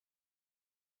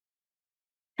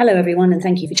Hello everyone, and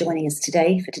thank you for joining us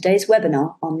today for today's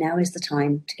webinar on Now is the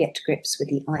Time to Get to Grips with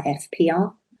the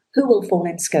IFPR, who will fall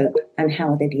in scope and how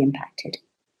will they be impacted.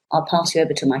 I'll pass you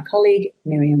over to my colleague,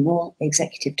 Miriam Wall,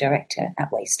 Executive Director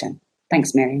at Waystone.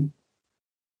 Thanks, Miriam.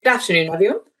 Good afternoon,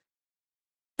 everyone.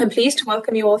 I'm pleased to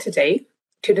welcome you all today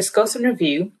to discuss and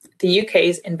review the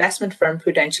UK's Investment Firm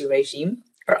Prudential Regime,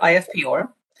 or IFPR,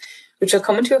 which will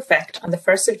come into effect on the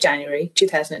 1st of January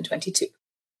 2022.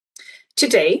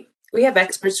 Today, we have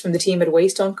experts from the team at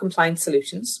Waystone Compliance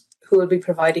Solutions who will be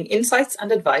providing insights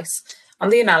and advice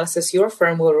on the analysis your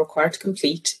firm will require to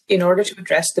complete in order to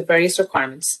address the various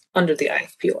requirements under the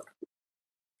IFPR.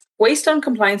 Waystone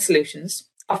Compliance Solutions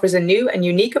offers a new and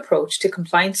unique approach to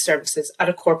compliance services at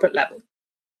a corporate level.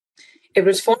 It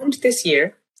was formed this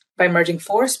year by merging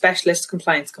 4 specialist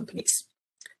compliance companies: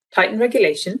 Titan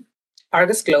Regulation,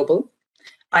 Argus Global,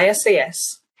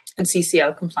 ISAS, and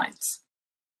CCL Compliance.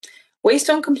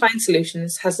 Waystone Compliance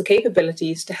Solutions has the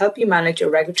capabilities to help you manage your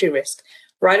regulatory risk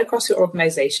right across your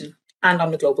organisation and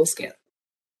on a global scale.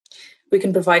 We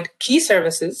can provide key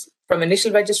services from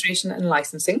initial registration and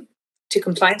licensing to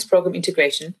compliance programme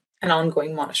integration and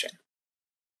ongoing monitoring.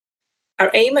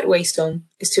 Our aim at Waystone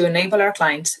is to enable our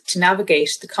clients to navigate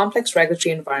the complex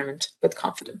regulatory environment with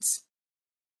confidence.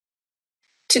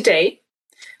 Today,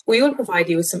 we will provide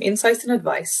you with some insights and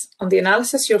advice on the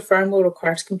analysis your firm will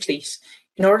require to complete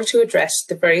in order to address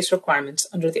the various requirements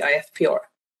under the IFPR.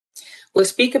 We'll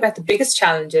speak about the biggest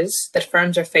challenges that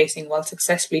firms are facing while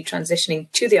successfully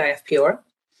transitioning to the IFPR,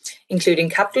 including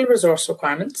capital resource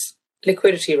requirements,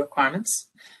 liquidity requirements,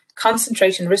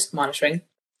 concentration risk monitoring,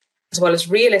 as well as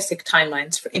realistic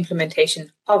timelines for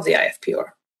implementation of the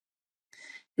IFPR.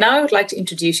 Now I would like to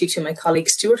introduce you to my colleague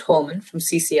Stuart Holman from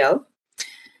CCL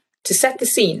to set the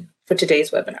scene for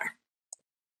today's webinar.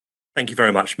 Thank you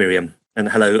very much, Miriam. And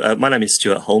hello, my name is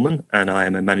Stuart Holman, and I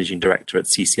am a Managing Director at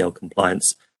CCL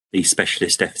Compliance, the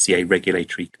specialist FCA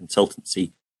regulatory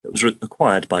consultancy that was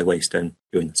acquired by Waystone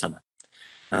during the summer.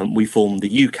 We form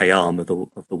the UK arm of the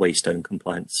Waystone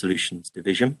Compliance Solutions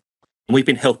division, and we've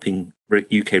been helping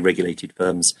UK regulated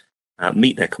firms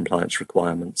meet their compliance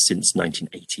requirements since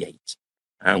 1988.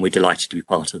 And we're delighted to be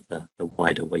part of the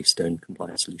wider Waystone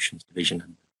Compliance Solutions division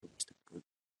and the Waystone Group.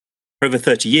 For over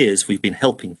 30 years, we've been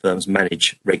helping firms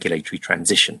manage regulatory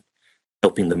transition,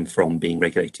 helping them from being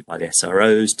regulated by the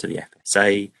SROs to the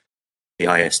FSA, the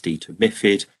ISD to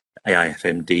MiFID, the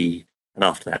AIFMD, and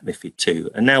after that, MiFID II.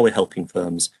 And now we're helping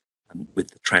firms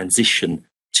with the transition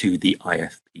to the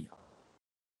IFPR.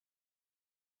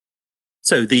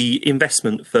 So the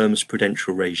Investment Firms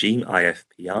Prudential Regime,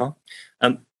 IFPR,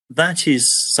 that is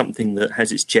something that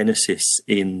has its genesis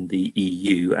in the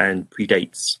EU and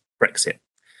predates Brexit.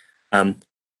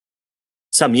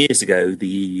 Some years ago, the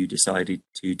EU decided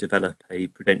to develop a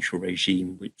prudential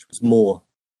regime which was more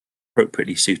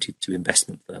appropriately suited to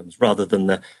investment firms rather than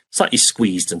the slightly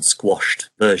squeezed and squashed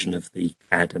version of the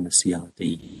CAD and the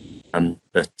CRD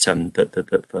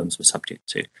that firms were subject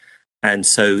to. And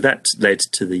so that led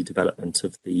to the development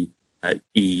of the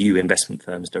EU Investment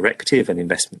Firms Directive and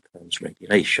Investment Firms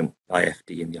Regulation,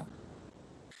 IFD and the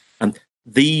IFD.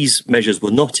 These measures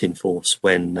were not in force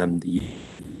when the EU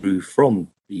grew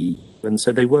from the EU, and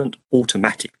so they weren't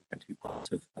automatically going to be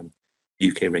part of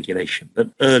UK regulation.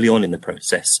 But early on in the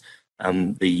process,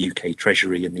 the UK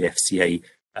Treasury and the FCA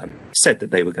said that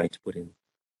they were going to put in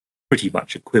pretty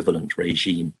much equivalent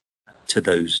regime to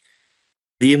those.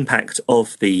 The impact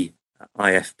of the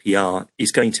IFPR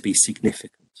is going to be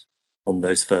significant on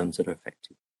those firms that are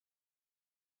affected.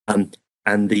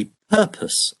 And the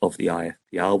purpose of the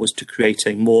IFPR was to create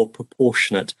a more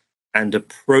proportionate and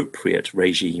appropriate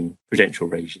regime, prudential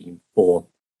regime for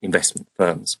investment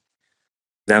firms.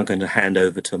 Now I'm going to hand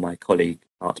over to my colleague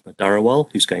Atma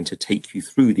Dharawal, who's going to take you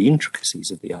through the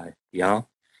intricacies of the IFPR,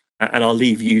 and I'll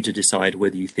leave you to decide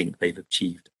whether you think they've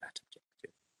achieved that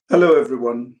objective. Hello,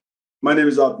 everyone. My name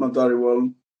is Atma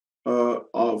Dharawal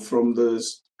from the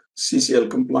CCL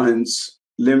Compliance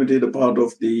Limited, a part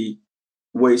of the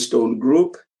Waystone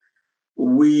Group.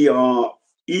 We are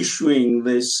issuing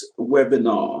this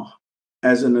webinar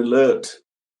as an alert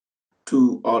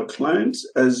to our clients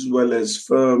as well as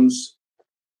firms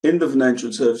in the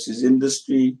financial services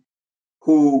industry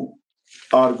who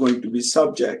are going to be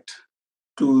subject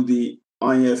to the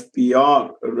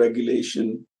IFPR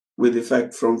regulation with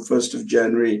effect from 1st of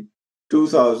January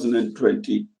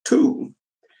 2022.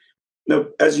 Now,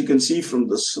 as you can see from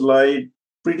the slide,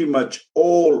 pretty much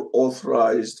all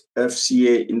authorized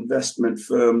FCA investment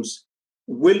firms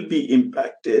will be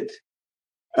impacted,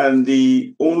 and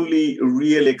the only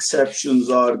real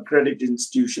exceptions are credit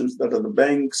institutions, that are the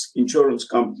banks, insurance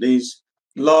companies,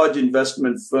 large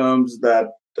investment firms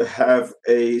that have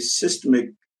a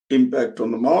systemic impact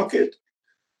on the market,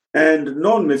 and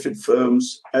non-MiFID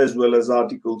firms, as well as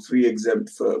Article 3 exempt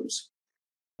firms.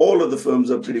 All of the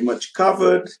firms are pretty much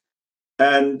covered,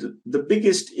 and the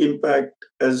biggest impact,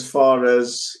 as far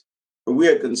as we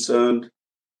are concerned,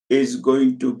 is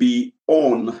going to be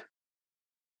on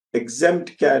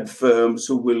exempt CAD firms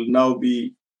who will now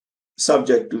be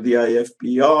subject to the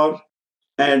IFPR,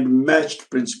 and matched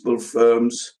principal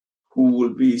firms who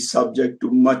will be subject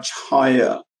to much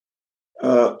higher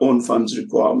own funds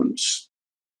requirements.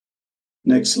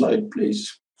 Next slide,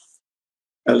 please.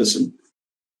 Alison.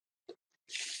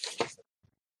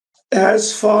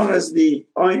 As far as the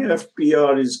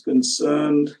IFPR is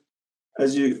concerned,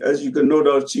 as you can no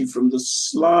doubt see from the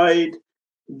slide,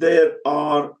 there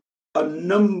are a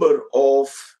number of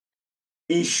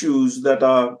issues that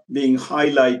are being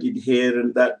highlighted here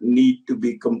and that need to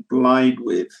be complied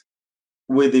with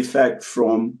effect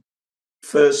from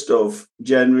 1st of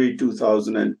January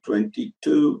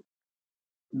 2022.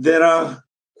 There are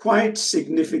quite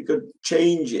significant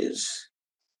changes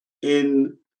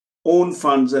in own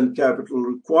funds and capital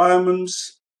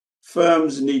requirements.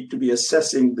 Firms need to be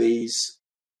assessing these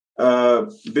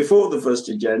before the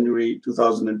 1st of January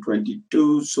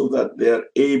 2022 so that they are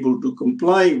able to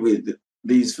comply with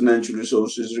these financial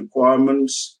resources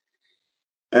requirements.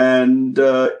 And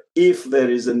if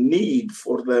there is a need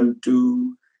for them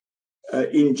to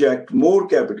inject more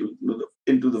capital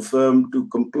into the firm to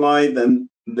comply, then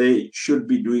they should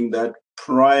be doing that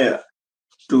prior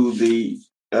to the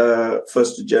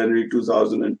 1st of January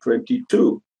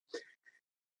 2022.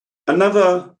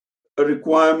 Another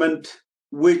requirement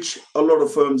which a lot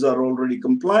of firms are already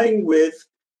complying with,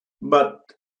 but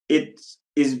it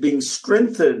is being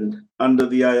strengthened under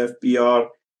the IFPR,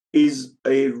 is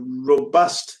a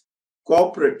robust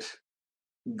corporate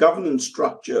governance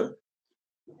structure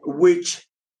which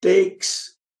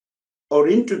takes or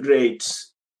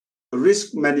integrates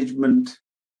risk management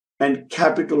and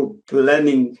capital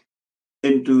planning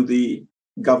into the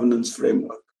governance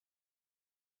framework.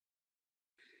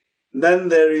 Then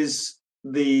there is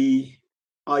the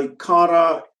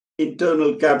ICARA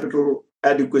internal capital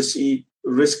adequacy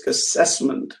risk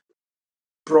assessment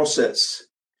process,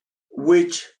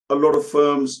 which a lot of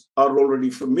firms are already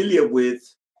familiar with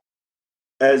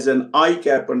as an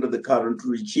ICAP under the current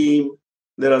regime.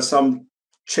 There are some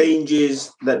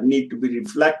changes that need to be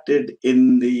reflected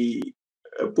in the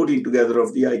putting together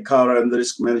of the ICARA and the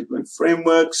risk management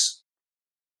frameworks.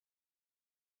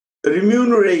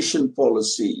 Remuneration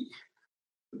policy.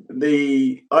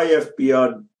 The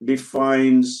IFPR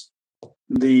defines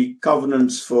the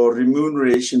covenants for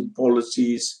remuneration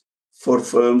policies for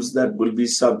firms that will be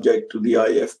subject to the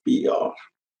IFPR.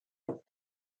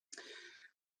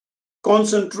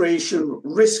 Concentration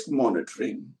risk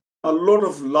monitoring. A lot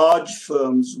of large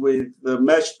firms with the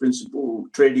matched principal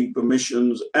trading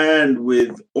permissions and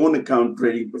with own account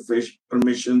trading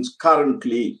permissions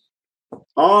currently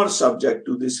are subject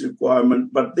to this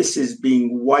requirement, but this is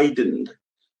being widened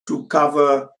to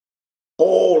cover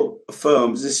all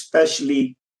firms,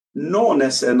 especially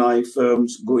non-SNI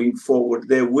firms going forward.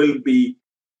 There will be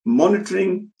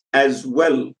monitoring as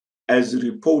well as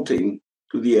reporting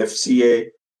to the FCA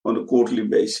on a quarterly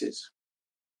basis.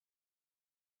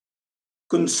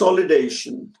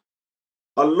 Consolidation.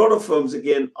 A lot of firms,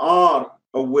 again, are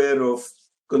aware of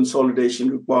consolidation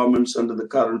requirements under the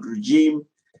current regime,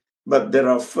 but there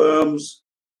are firms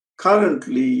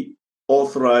currently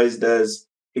authorized as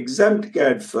exempt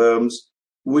CAD firms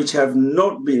which have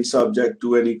not been subject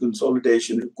to any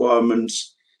consolidation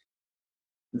requirements.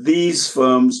 These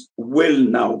firms will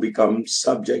now become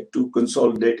subject to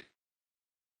consolidate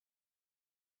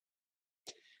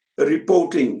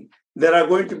reporting. There are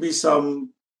going to be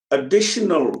some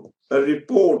additional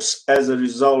reports as a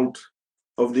result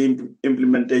of the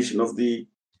implementation of the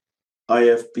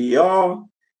IFPR.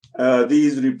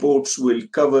 These reports will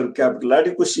cover capital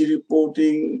adequacy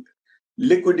reporting,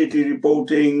 liquidity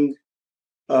reporting,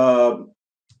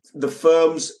 the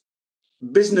firm's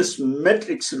business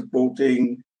metrics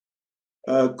reporting,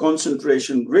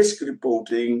 concentration risk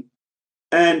reporting,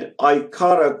 and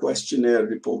ICARA questionnaire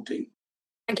reporting.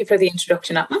 Thank you for the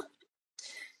introduction, Atma.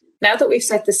 Now that we've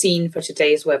set the scene for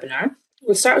today's webinar,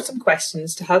 we'll start with some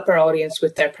questions to help our audience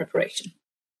with their preparation.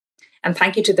 And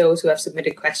thank you to those who have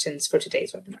submitted questions for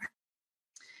today's webinar.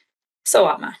 So,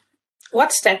 Atma,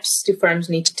 what steps do firms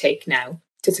need to take now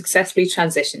to successfully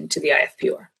transition to the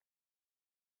IFPR?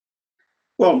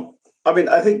 Well,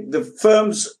 I think the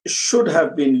firms should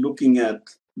have been looking at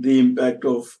the impact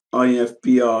of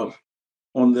IFPR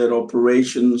on their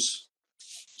operations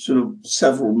sort of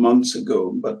several months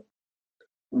ago, but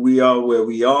we are where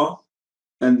we are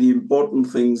and the important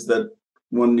things that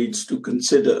one needs to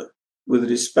consider with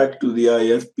respect to the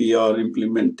IFPR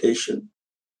implementation.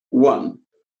 One,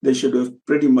 they should have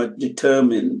pretty much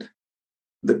determined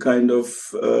the kind of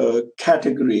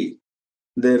category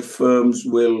their firms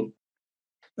will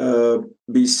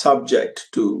be subject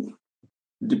to,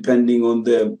 depending on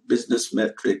their business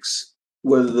metrics,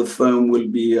 whether the firm will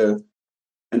be an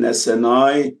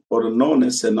SNI or a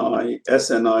non-SNI.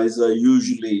 SNIs are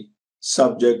usually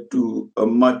subject to a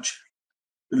much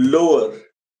lower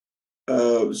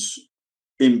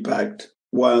impact,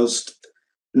 whilst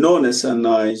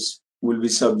non-SNIs will be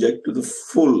subject to the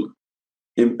full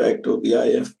impact of the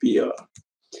IFPR.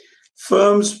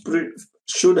 Firms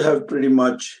should have pretty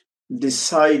much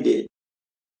decided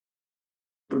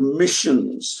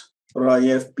permissions or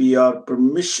IFPR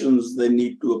permissions they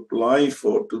need to apply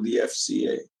for to the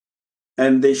FCA.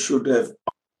 And they should have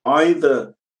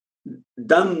either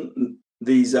done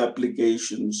these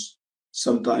applications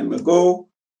some time ago,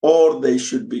 or they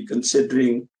should be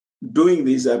considering doing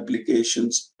these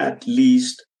applications at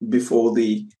least before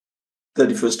the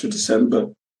 31st of December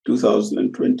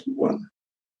 2021.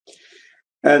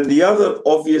 And the other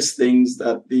obvious things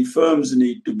that the firms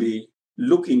need to be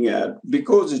looking at,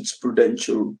 because it's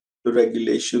prudential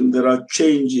regulation, there are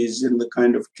changes in the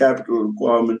kind of capital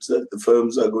requirements that the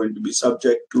firms are going to be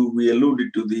subject to. We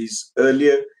alluded to these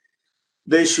earlier.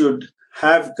 They should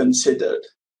have considered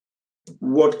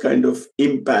what kind of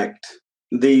impact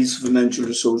these financial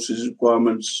resources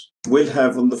requirements will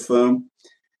have on the firm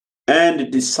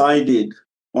and decided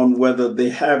on whether they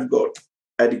have got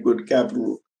adequate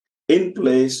capital in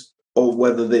place or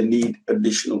whether they need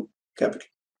additional capital.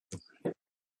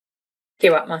 Okay,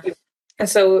 Watma. And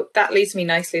so that leads me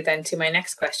nicely then to my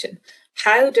next question.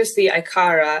 How does the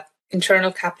ICARA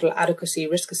internal capital adequacy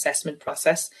risk assessment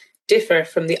process differ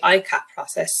from the ICAP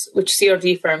process, which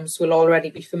CRD firms will already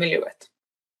be familiar with?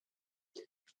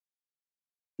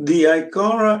 The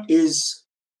ICARA is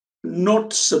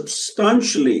not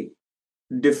substantially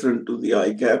different to the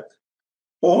ICAP,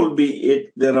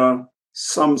 albeit there are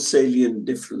some salient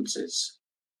differences.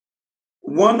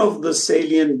 One of the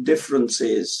salient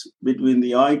differences between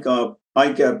the ICAP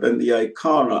and the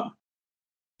ICARA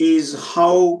is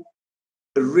how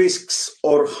risks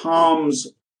or harms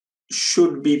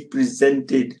should be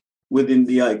presented within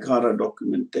the ICARA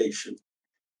documentation.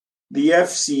 The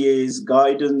FCA's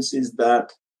guidance is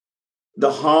that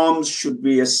the harms should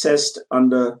be assessed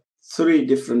under 3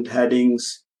 different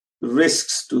headings: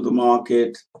 risks to the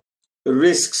market,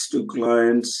 risks to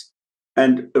clients,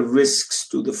 and risks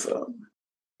to the firm.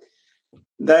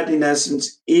 That, in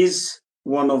essence, is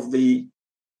one of the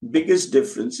biggest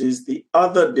differences. The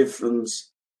other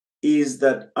difference is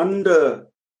that under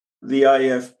the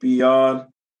IFPR,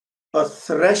 a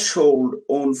threshold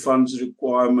own funds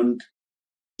requirement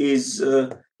is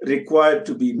required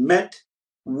to be met,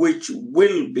 which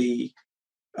will be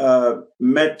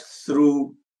met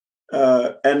through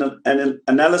an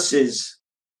analysis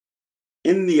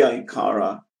in the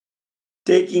ICARA,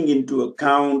 taking into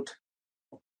account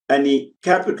any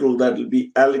capital that will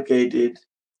be allocated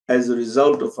as a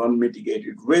result of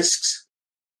unmitigated risks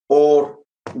or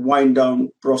wind down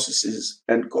processes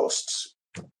and costs.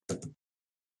 Thank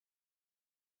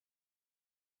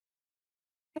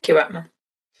you, Watma.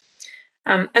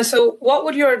 And so what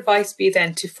would your advice be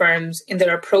then to firms in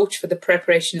their approach for the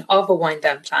preparation of a wind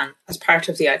down plan as part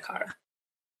of the ICARA?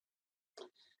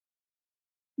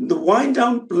 The wind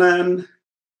down plan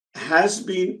has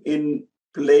been in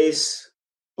place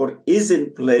or is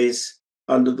in place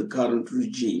under the current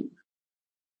regime.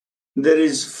 There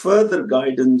is further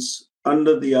guidance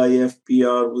under the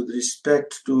IFPR with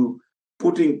respect to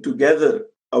putting together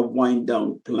a wind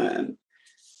down plan.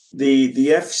 The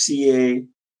FCA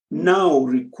now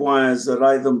requires a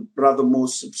rather more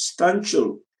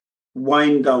substantial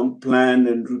wind down plan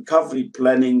and recovery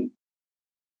planning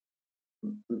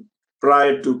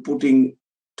prior to putting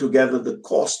together the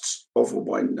costs of a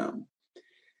wind down.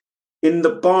 In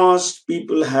the past,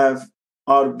 people have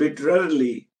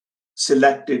arbitrarily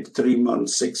selected 3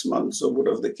 months, 6 months, or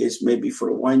whatever the case may be for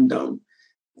a wind down.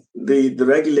 The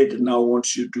regulator now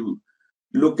wants you to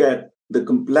look at the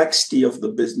complexity of the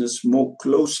business more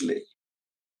closely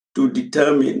to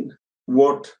determine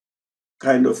what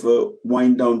kind of a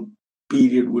wind down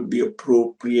period would be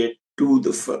appropriate to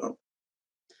the firm.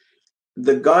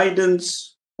 The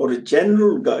guidance or a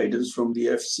general guidance from the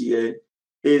FCA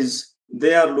is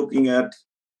they are looking at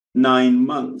 9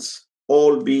 months,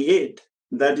 albeit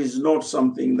that is not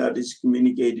something that is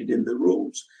communicated in the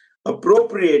rules.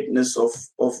 Appropriateness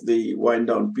of the wind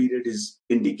down period is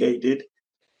indicated,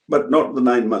 but not the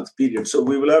 9-month period. So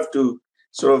we will have to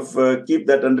sort of keep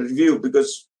that under review,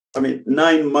 because,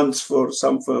 9 months for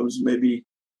some firms may be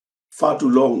far too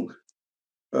long.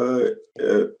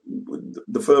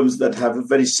 The firms that have a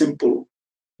very simple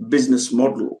business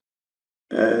model,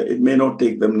 it may not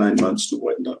take them 9 months to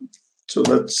wind down. So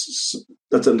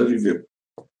that's under review.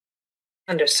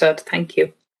 Understood. Thank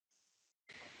you.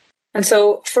 And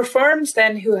so for firms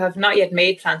then who have not yet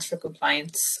made plans for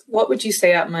compliance, what would you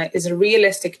say, Atma, is a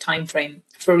realistic timeframe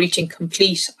for reaching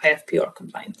complete IFPR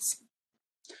compliance?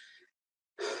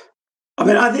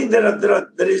 I think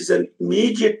there is an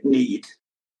immediate need,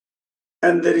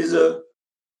 and there is a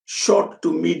short to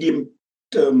medium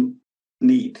term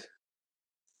need.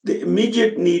 The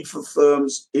immediate need for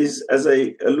firms is, as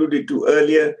I alluded to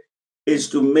earlier, is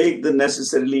to make the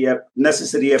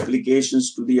necessary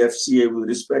applications to the FCA with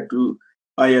respect to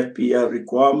IFPR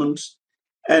requirements.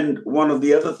 And one of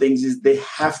the other things is they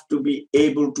have to be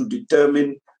able to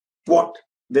determine what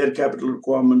their capital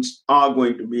requirements are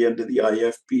going to be under the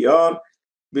IFPR,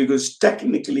 because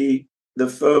technically the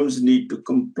firms need to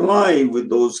comply with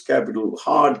those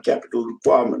hard capital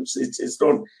requirements. It's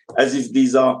not as if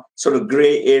these are sort of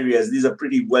gray areas. These are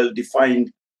pretty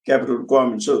well-defined capital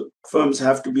requirements. So firms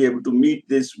have to be able to meet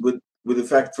this with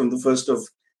effect from the 1st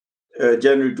of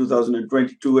January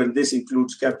 2022, and this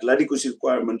includes capital adequacy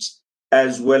requirements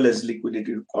as well as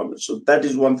liquidity requirements. So that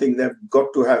is one thing they've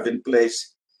got to have in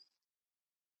place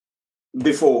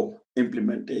before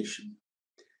implementation.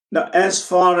 Now, as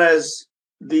far as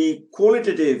the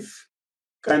qualitative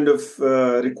kind of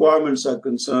requirements are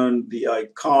concerned, the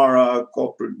ICARA,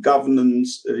 corporate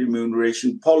governance,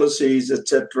 remuneration policies,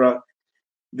 etc.,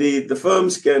 the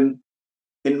firms can,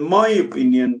 in my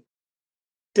opinion,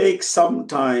 take some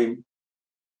time,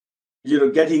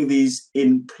 getting these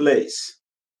in place.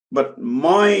 But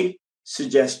my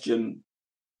suggestion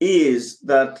is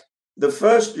that the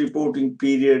first reporting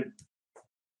period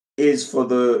is for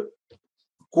the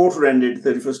quarter ended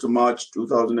 31st of March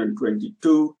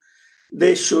 2022.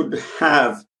 They should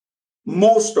have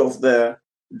most of their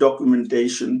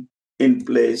documentation in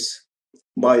place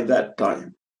by that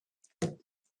time.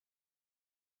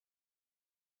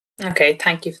 Okay,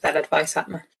 thank you for that advice,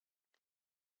 Atma.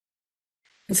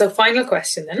 And so final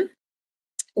question then.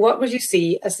 What would you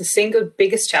see as the single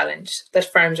biggest challenge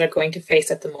that firms are going to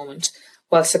face at the moment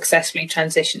while successfully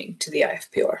transitioning to the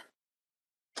IFPR?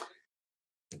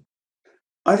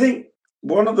 I think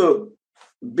one of the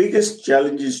biggest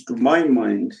challenges to my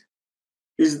mind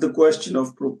is the question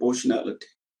of proportionality.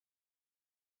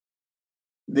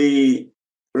 The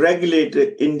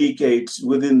regulator indicates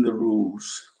within the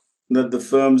rules that the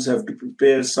firms have to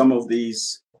prepare some of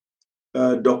these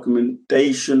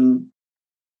documentation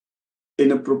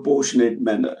in a proportionate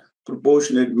manner.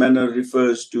 Proportionate manner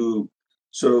refers to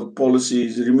sort of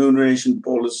policies, remuneration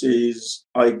policies,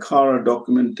 ICARA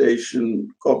documentation,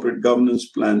 corporate governance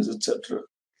plans, etc.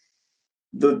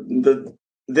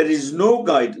 There is no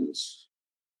guidance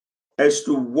as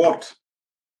to what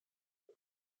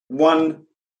one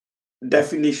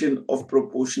definition of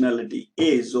proportionality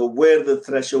is, or where the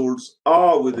thresholds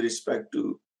are with respect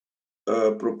to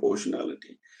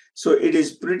proportionality. So it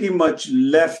is pretty much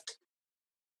left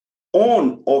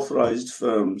on authorized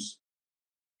firms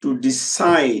to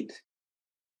decide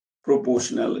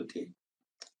proportionality.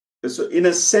 So in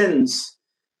a sense,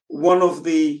 one of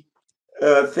the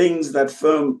things that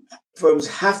firms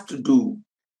have to do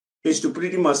is to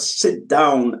pretty much sit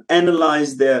down,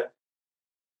 analyze their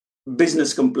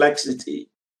business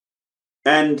complexity,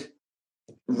 and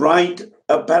write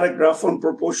a paragraph on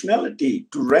proportionality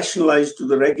to rationalize to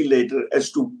the regulator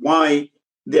as to why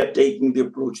they are taking the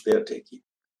approach they are taking.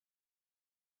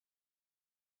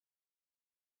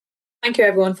 Thank you,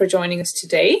 everyone, for joining us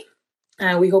today.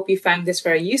 We hope you found this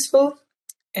very useful.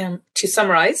 To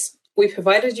summarize, we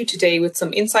provided you today with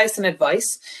some insights and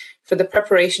advice for the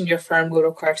preparation your firm will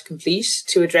require to complete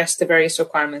to address the various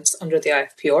requirements under the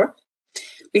IFPR.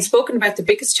 We've spoken about the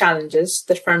biggest challenges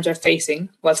that firms are facing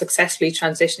while successfully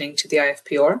transitioning to the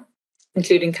IFPR,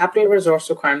 including capital resource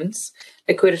requirements,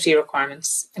 liquidity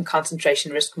requirements, and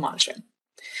concentration risk monitoring.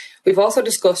 We've also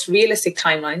discussed realistic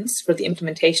timelines for the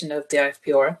implementation of the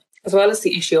IFPR, as well as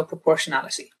the issue of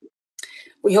proportionality.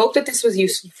 We hope that this was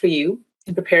useful for you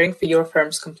in preparing for your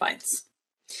firm's compliance.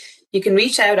 You can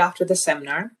reach out after the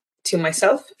seminar to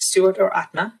myself, Stuart, or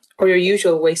Atma, or your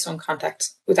usual Waystone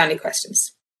contact with any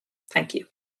questions. Thank you.